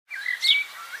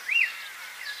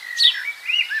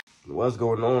What's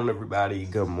going on, everybody?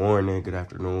 Good morning, good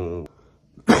afternoon.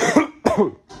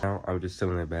 Now I'm just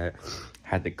chilling in bed.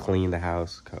 Had to clean the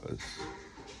house because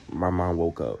my mom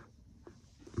woke up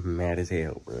mad as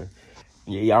hell, bro.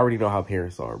 Yeah, you already know how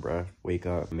parents are, bro. Wake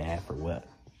up mad for what?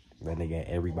 Then they got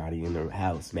everybody in the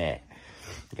house mad.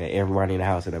 Got everybody in the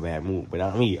house in a bad mood. But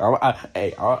not me. I'm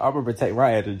gonna protect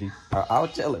my energy. I'll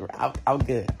chill it. I'm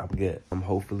good. I'm good.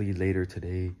 Hopefully later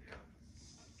today,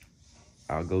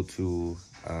 I'll go to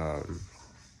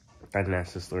at the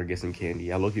national store, get some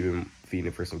candy. I look even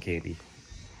feeding for some candy.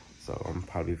 So I'm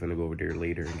probably gonna go over there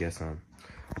later and get some.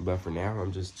 But for now,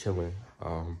 I'm just chilling.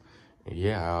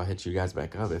 Yeah, I'll hit you guys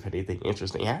back up if anything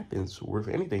interesting happens or if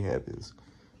anything happens.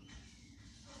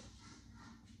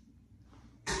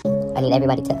 I need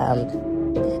everybody to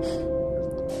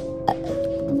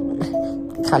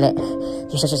comment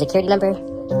your social security number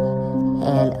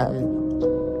and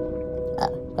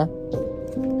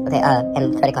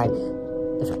and credit card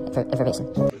information.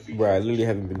 Bro, I literally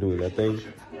haven't been doing nothing.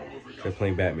 Been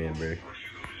playing Batman, bro.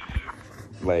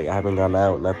 Like, I haven't gone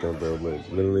out, nothing, bro.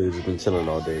 But literally just been chilling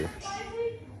all day.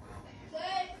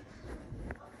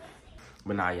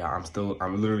 But nah, y'all,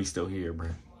 I'm literally still here, bro.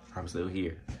 I'm still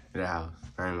here at the house.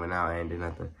 I ain't went out, I ain't did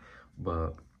nothing.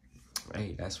 But,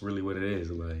 hey, that's really what it is.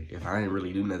 Like, if I didn't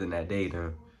really do nothing that day,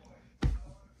 then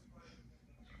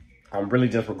I'm really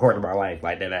just recording my life,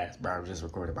 like that ass, bro. I'm just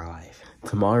recording my life.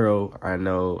 Tomorrow, I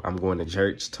know I'm going to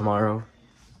church tomorrow.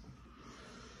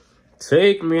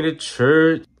 Take me to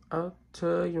church. I'll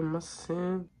tell you my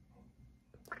sin.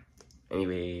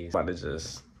 Anyways, I'm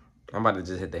about to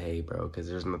just hit the hay, bro, because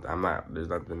there's nothing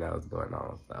else going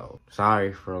on. So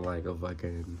sorry for like a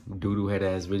fucking doo-doo head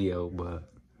ass video, but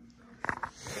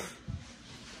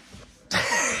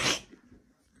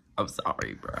I'm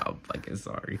sorry, bro. I'm fucking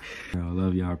sorry. I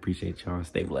love y'all. Appreciate y'all.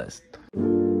 Stay blessed.